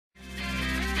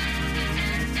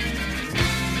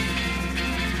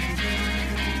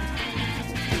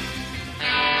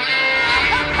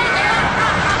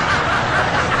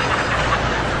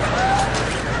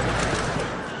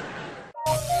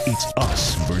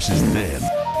versus them.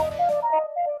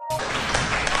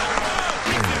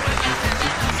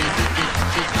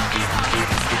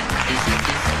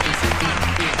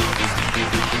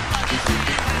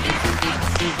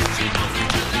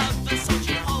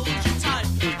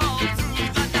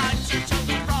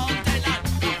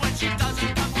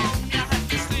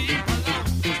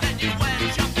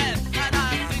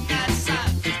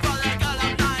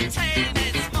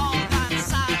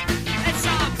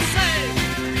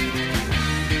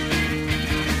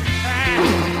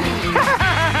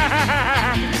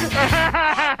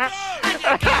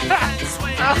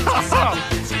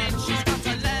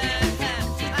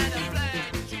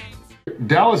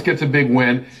 Dallas gets a big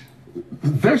win.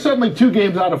 They're suddenly 2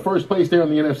 games out of first place there in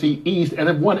the NFC East and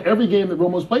have won every game that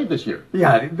Romo's played this year.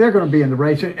 Yeah, they're going to be in the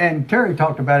race. And Terry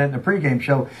talked about it in the pregame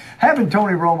show. Having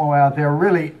Tony Romo out there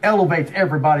really elevates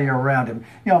everybody around him.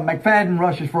 You know, McFadden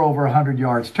rushes for over 100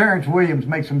 yards. Terrence Williams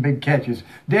makes some big catches.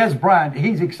 Des Bryant,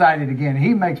 he's excited again.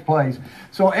 He makes plays.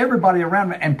 So everybody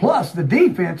around him, and plus the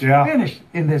defense finished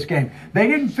in this game. They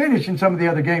didn't finish in some of the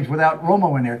other games without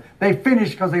Romo in there. They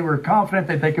finished because they were confident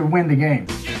that they could win the game.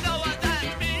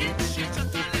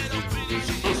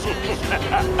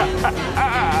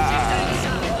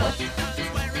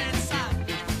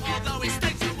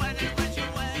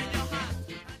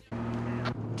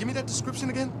 Give me that description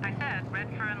again. I said red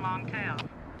fur and long tail.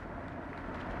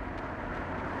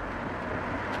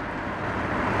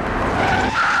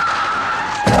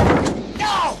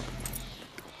 No!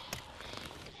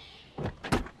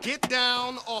 Get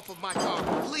down off of my car,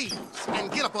 please,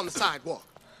 and get up on the sidewalk.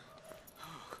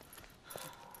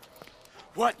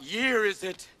 What year is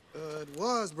it? It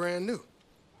was brand new.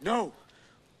 No.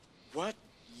 What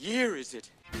year is it?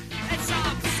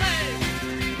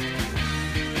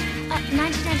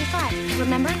 1995,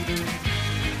 remember?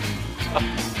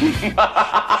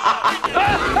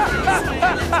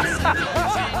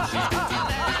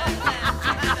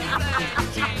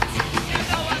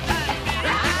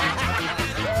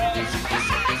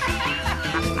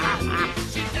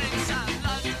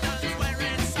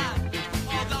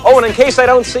 Oh, and in case I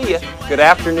don't see you, good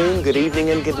afternoon, good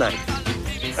evening, and good night.